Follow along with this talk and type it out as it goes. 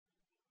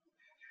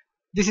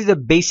This is a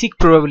basic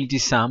probability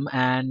sum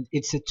and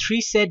it's a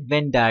three-set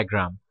Venn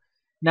diagram.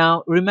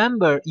 Now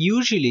remember,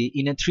 usually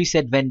in a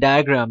three-set Venn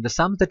diagram, the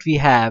sum that we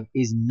have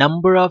is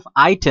number of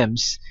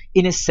items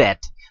in a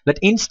set, but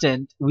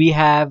instant we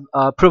have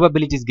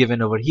probabilities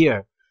given over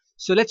here.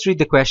 So let's read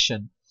the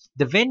question.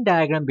 The Venn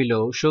diagram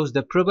below shows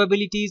the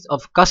probabilities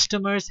of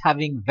customers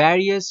having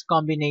various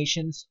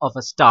combinations of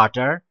a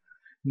starter,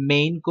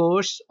 main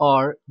course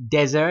or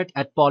dessert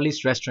at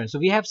Polly's restaurant. So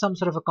we have some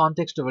sort of a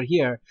context over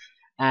here,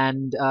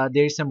 and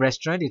there is some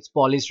restaurant, it's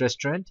Polly's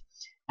restaurant,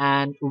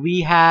 and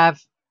we have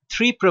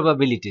three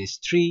probability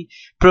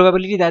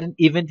that an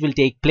event will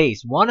take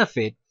place. One of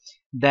it,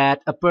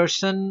 that a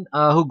person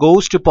who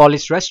goes to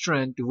Polly's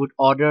restaurant would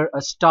order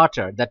a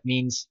starter. That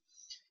means,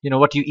 you know,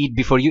 what you eat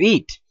before you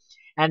eat.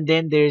 And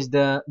then there's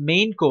the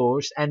main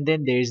course, and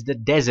then there's the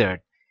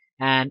dessert.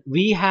 And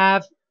we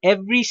have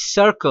every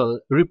circle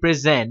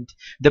represent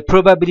the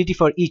probability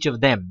for each of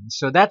them.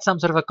 So that's some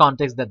sort of a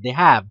context that they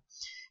have.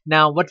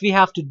 Now what we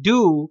have to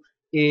do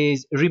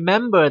is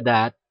remember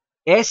that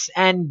S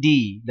and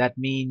D, that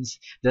means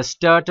the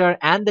starter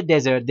and the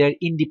dessert, they're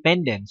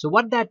independent. So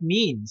what that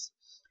means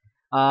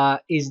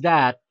is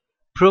that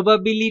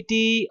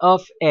probability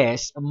of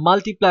S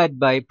multiplied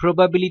by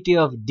probability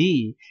of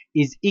D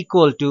is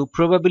equal to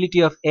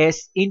probability of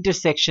S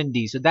intersection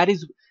D. So that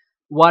is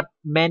what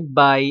meant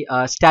by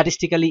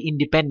statistically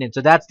independent.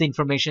 So that's the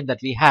information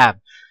that we have.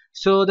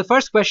 So the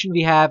first question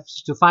we have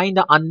is to find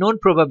the unknown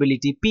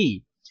probability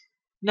P.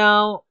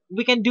 Now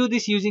we can do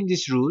this using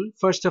this rule.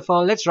 First of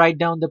all, let's write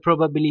down the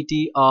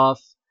probability of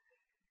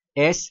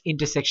S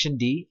intersection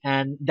D,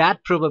 and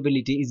that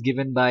probability is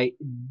given by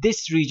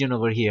this region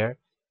over here,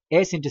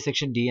 S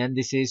intersection D, and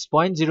this is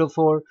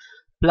 0.04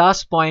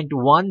 plus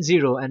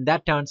 0.10, and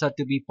that turns out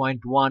to be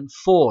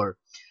 0.14.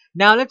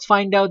 Now let's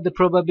find out the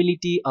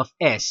probability of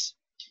S.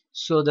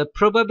 So the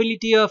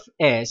probability of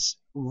S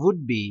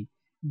would be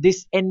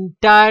this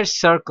entire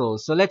circle.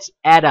 So let's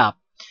add up.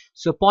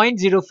 So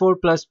 0.04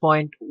 plus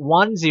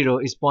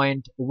 0.10 is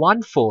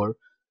 0.14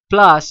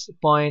 plus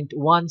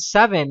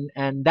 0.17,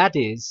 and that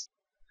is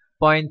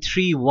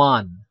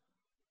 0.31,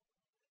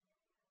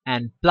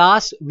 and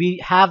plus we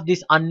have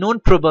this unknown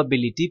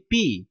probability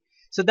P.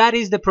 So that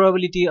is the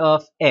probability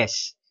of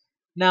S.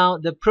 Now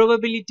the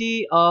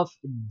probability of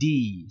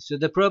D. So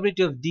the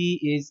probability of D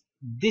is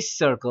this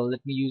circle.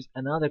 Let me use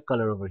another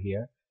color over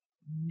here.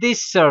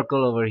 This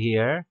circle over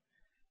here.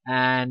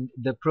 And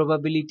the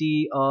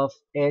probability of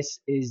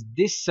S is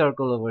this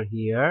circle over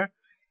here.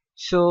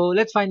 So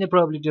let's find the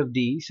probability of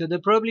D. So the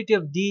probability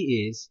of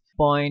D is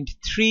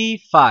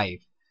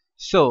 0.35.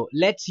 So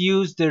let's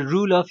use the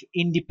rule of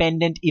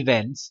independent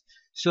events.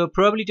 So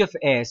probability of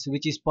S,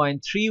 which is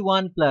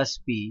 0.31 plus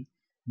P,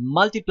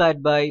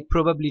 multiplied by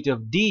probability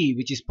of D,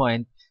 which is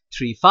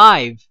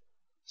 0.35,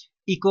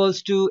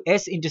 equals to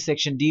S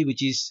intersection D,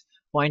 which is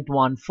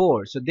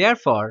 0.14. So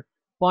therefore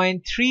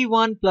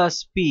 0.31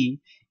 plus P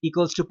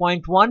equals to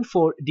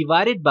 0.14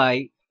 divided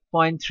by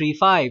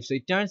 0.35. So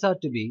it turns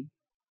out to be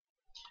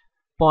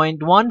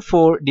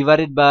 0.14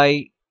 divided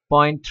by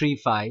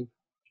 0.35.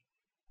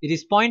 It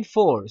is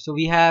 0.4. So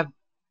we have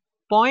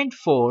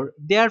 0.4.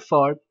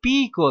 Therefore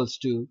P equals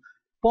to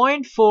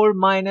 0.4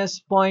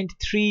 minus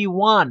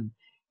 0.31,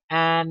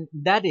 and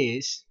that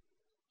is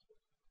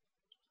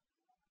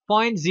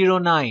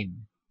 0.09.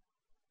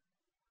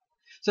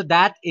 So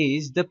that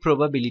is the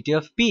probability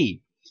of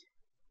P.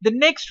 The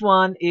next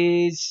one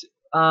is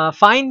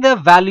find the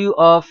value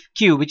of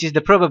Q, which is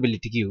the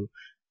probability Q.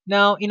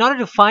 Now in order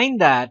to find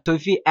that, so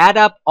if we add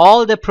up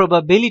all the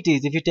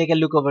probabilities, if you take a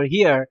look over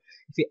here,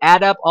 if we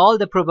add up all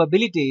the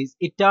probabilities,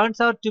 it turns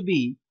out to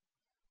be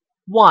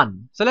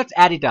 1. So let's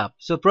add it up.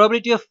 So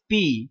probability of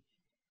P,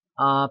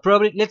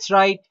 let's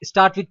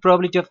start with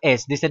probability of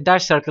S. This entire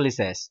circle is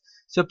S.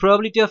 So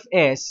probability of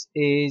S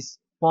is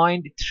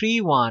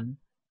 0.31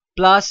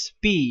 plus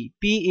P.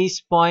 P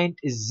is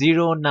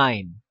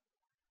 0.09.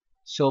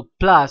 So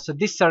plus, so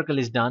this circle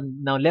is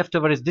done. Now left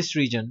over is this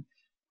region,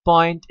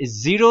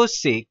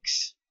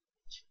 0.06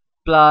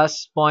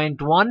 plus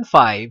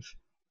 0.15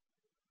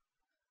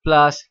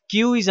 plus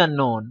Q is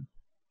unknown,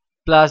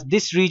 plus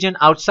this region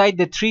outside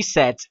the three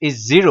sets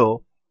is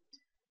 0,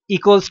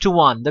 equals to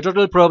 1. The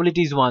total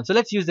probability is 1. So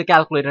let's use the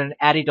calculator and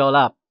add it all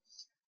up.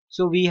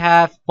 So we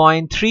have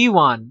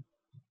 0.31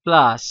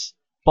 plus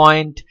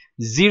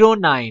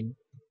 0.09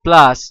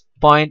 plus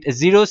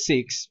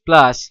 0.06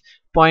 plus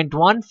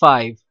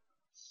 0.15,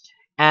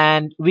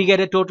 and we get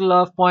a total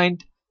of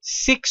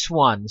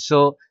 0.61.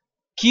 So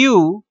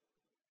Q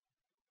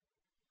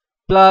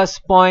plus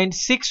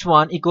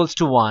 0.61 equals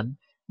to 1.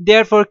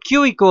 Therefore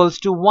Q equals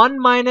to 1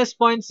 minus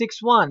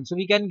 0.61. So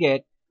we can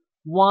get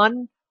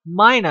 1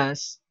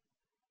 minus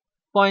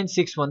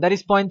 0.61, that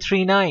is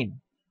 0.39.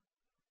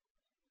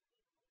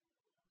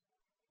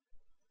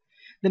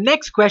 The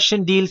next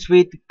question deals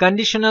with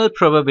conditional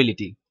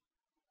probability.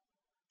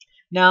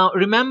 Now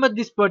remember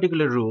this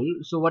particular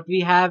rule. So what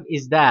we have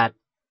is that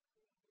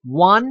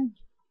one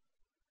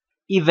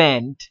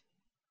event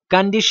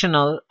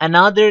conditional,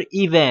 another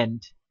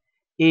event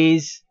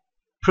is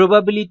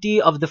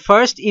probability of the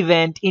first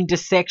event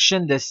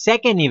intersection the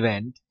second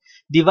event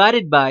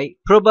divided by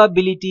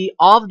probability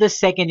of the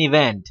second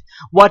event,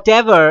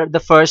 whatever the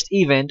first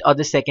event or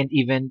the second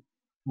event,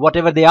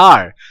 whatever they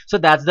are. So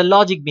that's the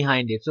logic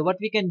behind it. So what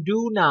we can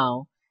do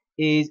now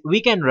is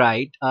we can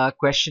write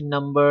question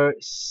number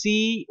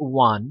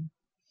C1.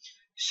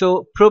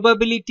 So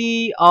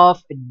probability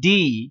of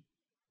D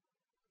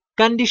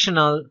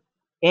conditional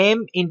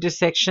M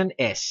intersection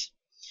S.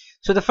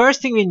 So the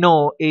first thing we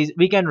know is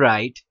we can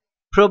write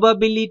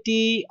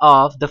probability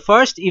of the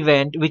first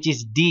event, which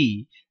is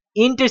D,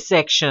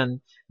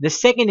 intersection the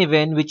second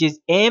event, which is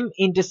M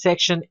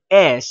intersection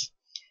S,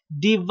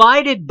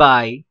 divided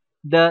by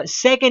the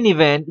second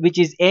event, which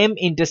is M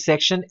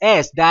intersection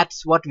S.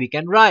 That's what we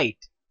can write.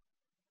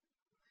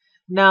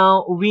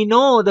 Now we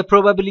know the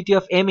probability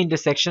of M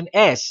intersection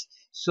S.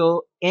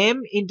 So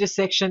M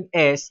intersection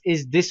S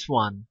is this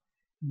one,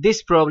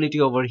 this probability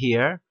over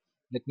here.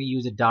 Let me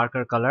use a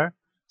darker color.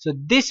 So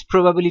this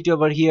probability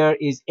over here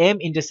is M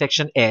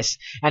intersection S.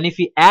 And if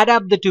we add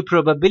up the two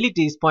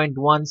probabilities,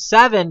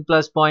 0.17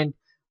 plus 0.10,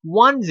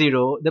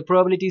 the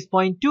probability is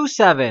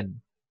 0.27.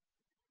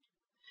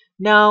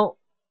 Now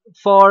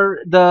for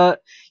the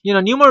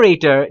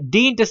numerator,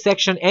 D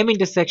intersection M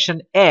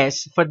intersection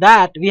S, for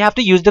that we have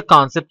to use the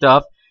concept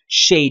of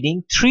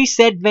shading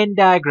three-set Venn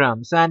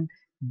diagrams. And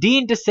D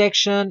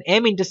intersection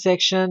M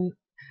intersection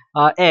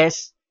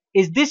S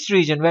is this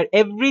region where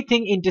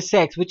everything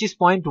intersects, which is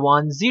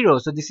 0.10.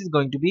 So this is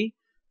going to be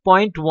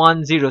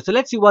 0.10. So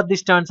let's see what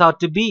this turns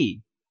out to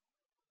be.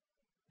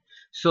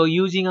 So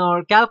using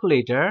our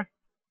calculator,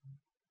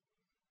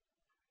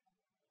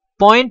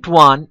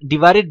 0.1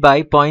 divided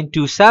by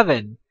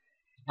 0.27,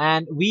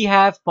 and we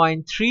have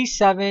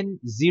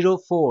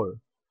 0.3704.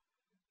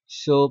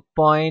 So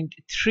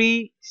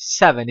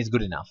 0.37 is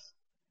good enough.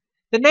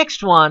 The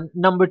next one,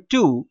 number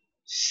 2,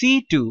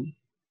 C2,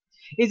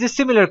 is a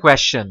similar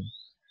question.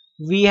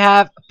 We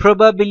have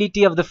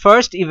probability of the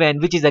first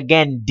event, which is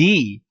again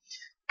D,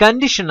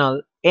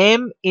 conditional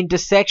M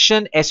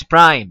intersection S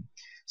prime.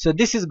 So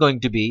this is going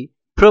to be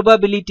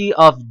probability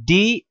of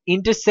D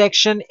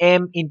intersection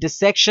M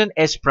intersection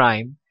S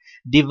prime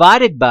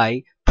divided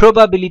by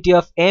probability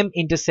of M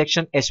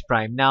intersection S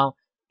prime. Now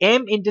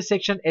M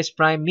intersection S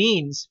prime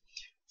means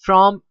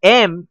from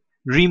M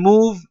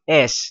remove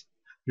S.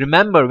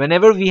 Remember,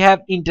 whenever we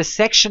have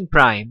intersection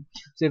prime,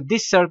 so if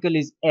this circle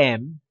is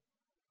M,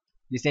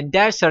 this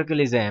entire circle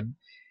is M,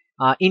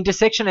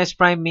 intersection S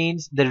prime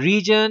means the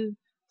region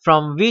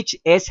from which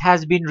S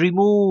has been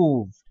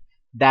removed.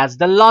 That's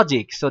the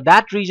logic. So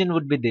that region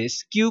would be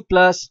this, Q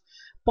plus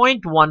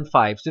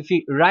 0.15. So if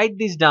we write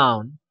this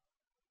down,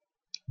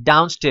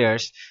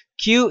 downstairs,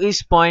 Q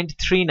is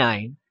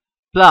 0.39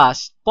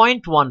 plus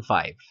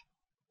 0.15.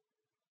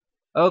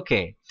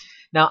 Okay.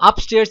 Now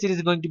upstairs it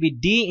is going to be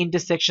D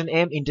intersection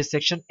M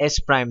intersection S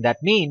prime.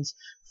 That means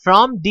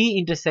from D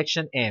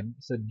intersection M,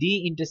 so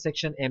D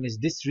intersection M is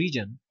this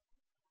region.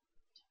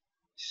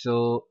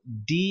 So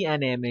D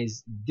and M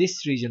is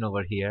this region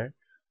over here.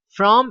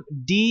 From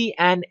D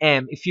and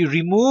M, if you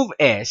remove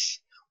S,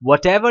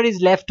 whatever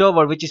is left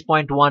over, which is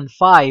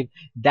 0.15,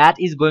 that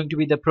is going to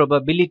be the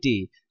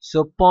probability.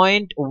 So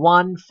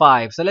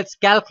 0.15. So let's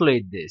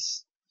calculate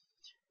this.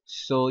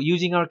 So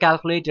using our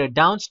calculator,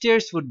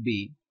 downstairs would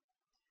be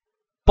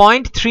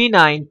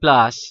 0.39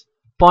 plus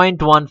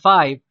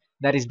 0.15,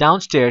 that is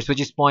downstairs, which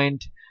is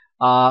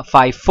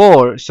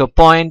 0.54. So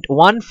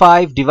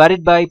 0.15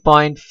 divided by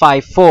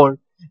 0.54,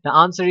 the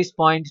answer is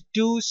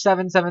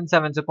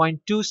 0.2777. So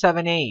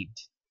 0.278.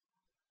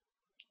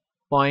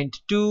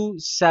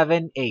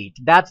 0.278.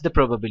 That's the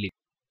probability.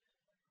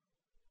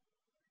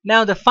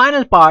 Now the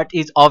final part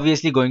is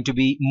obviously going to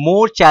be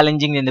more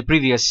challenging than the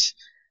previous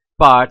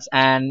parts,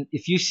 and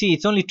if you see,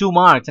 it's only 2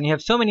 marks and you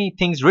have so many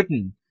things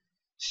written.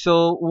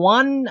 So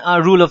one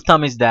rule of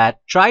thumb is that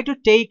try to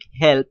take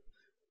help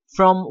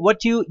from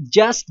what you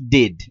just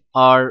did,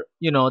 or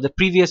the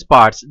previous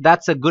parts.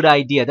 That's a good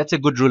idea. That's a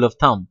good rule of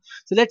thumb.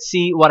 So let's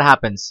see what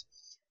happens.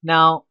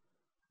 Now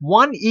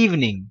one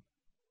evening,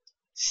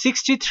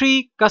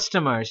 63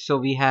 customers, so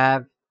we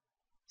have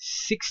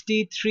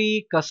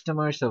 63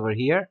 customers over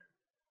here,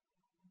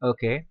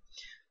 okay,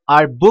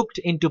 are booked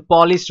into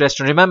Polly's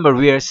restaurant. Remember,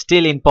 we are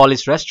still in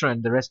Polly's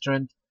restaurant. The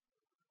restaurant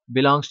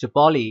belongs to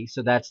Polly,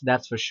 so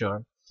that's for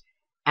sure.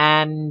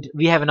 And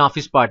we have an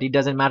office party. It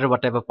doesn't matter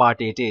what type of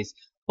party it is.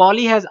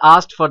 Polly has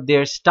asked for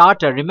their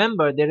starter.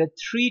 Remember, there are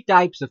 3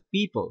 types of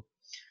people.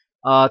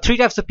 3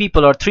 types of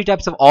people, or 3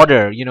 types of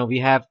order. We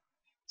have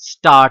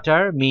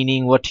starter,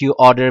 meaning what you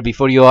order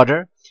before you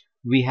order.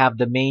 We have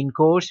the main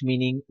course,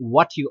 meaning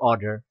what you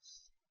order.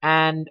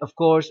 And of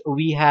course,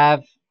 we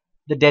have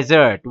the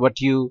dessert, what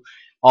you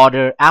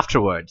order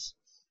afterwards.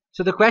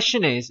 So the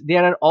question is,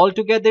 there are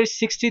altogether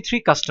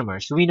 63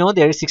 customers. We know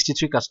there are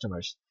 63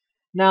 customers.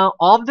 Now,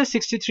 of the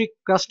 63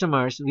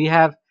 customers, we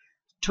have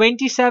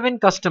 27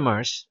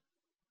 customers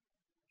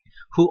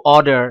who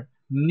order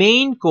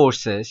main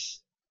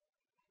courses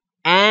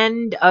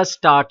and a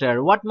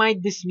starter. What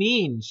might this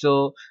mean?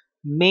 So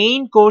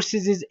main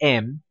courses is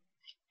M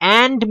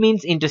and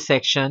means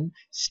intersection,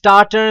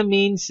 starter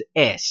means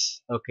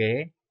S.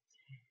 Okay,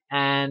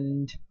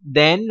 and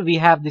then we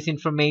have this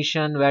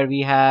information where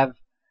we have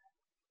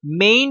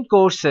main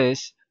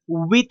courses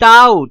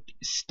without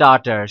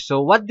starter.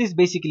 So what this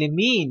basically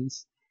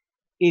means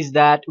is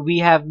that we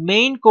have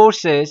main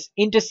courses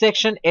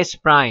intersection S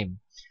prime.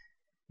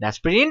 That's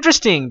pretty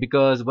interesting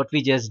because what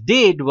we just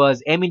did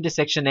was M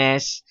intersection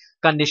S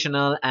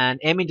conditional and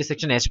M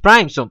intersection S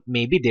prime. So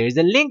maybe there is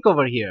a link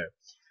over here.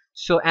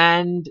 So,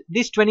 and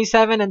this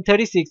 27 and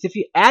 36, if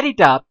you add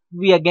it up,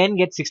 we again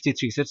get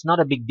 63. So it's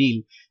not a big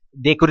deal.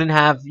 They couldn't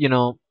have,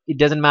 it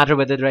doesn't matter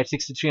whether they write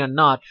 63 or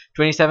not.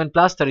 27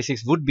 plus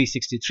 36 would be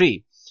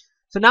 63.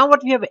 So now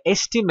what we have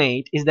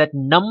estimate is that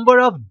number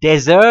of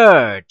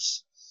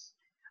desserts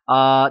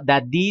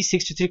that these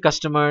 63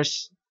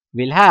 customers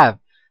will have.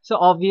 So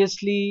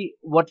obviously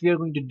what we are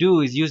going to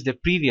do is use the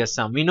previous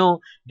sum. We know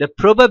the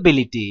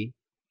probability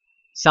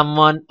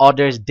someone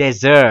orders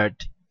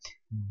dessert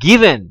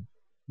given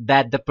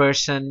that the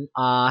person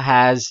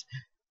has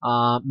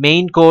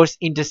main course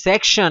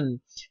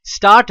intersection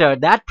starter,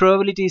 that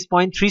probability is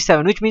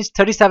 0.37, which means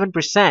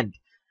 37%.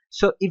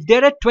 So if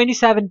there are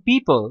 27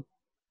 people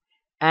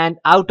and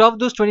out of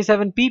those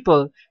 27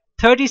 people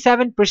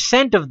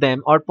 37% of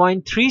them or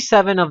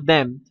 0.37 of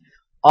them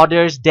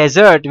orders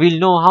dessert, we'll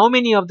know how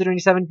many of the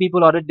 27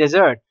 people ordered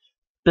dessert.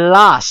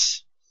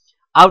 Plus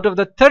out of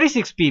the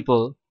 36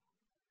 people,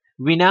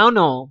 we now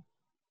know,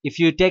 if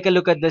you take a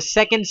look at the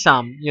second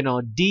sum,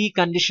 D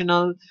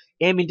conditional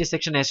M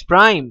intersection S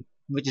prime,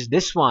 which is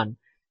this one.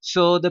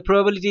 So the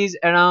probability is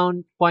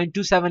around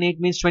 0.278,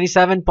 means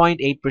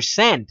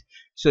 27.8%.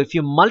 So if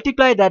you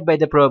multiply that by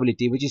the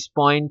probability, which is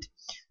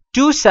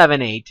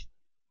 0.278,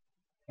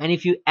 and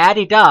if you add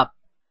it up,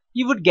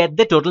 you would get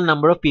the total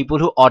number of people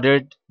who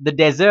ordered the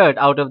dessert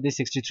out of the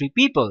 63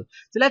 people.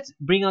 So let's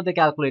bring out the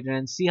calculator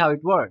and see how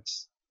it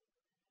works.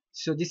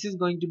 So this is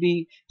going to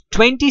be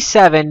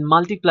 27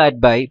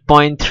 multiplied by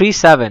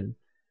 0.37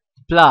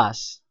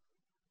 plus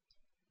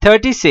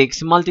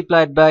 36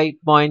 multiplied by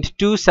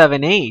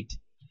 0.278,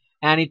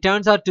 and it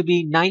turns out to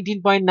be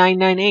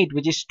 19.998,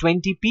 which is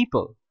 20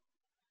 people.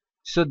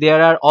 So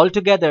there are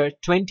altogether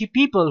 20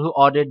 people who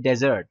ordered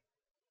dessert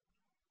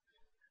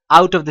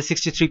out of the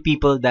 63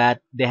 people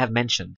that they have mentioned.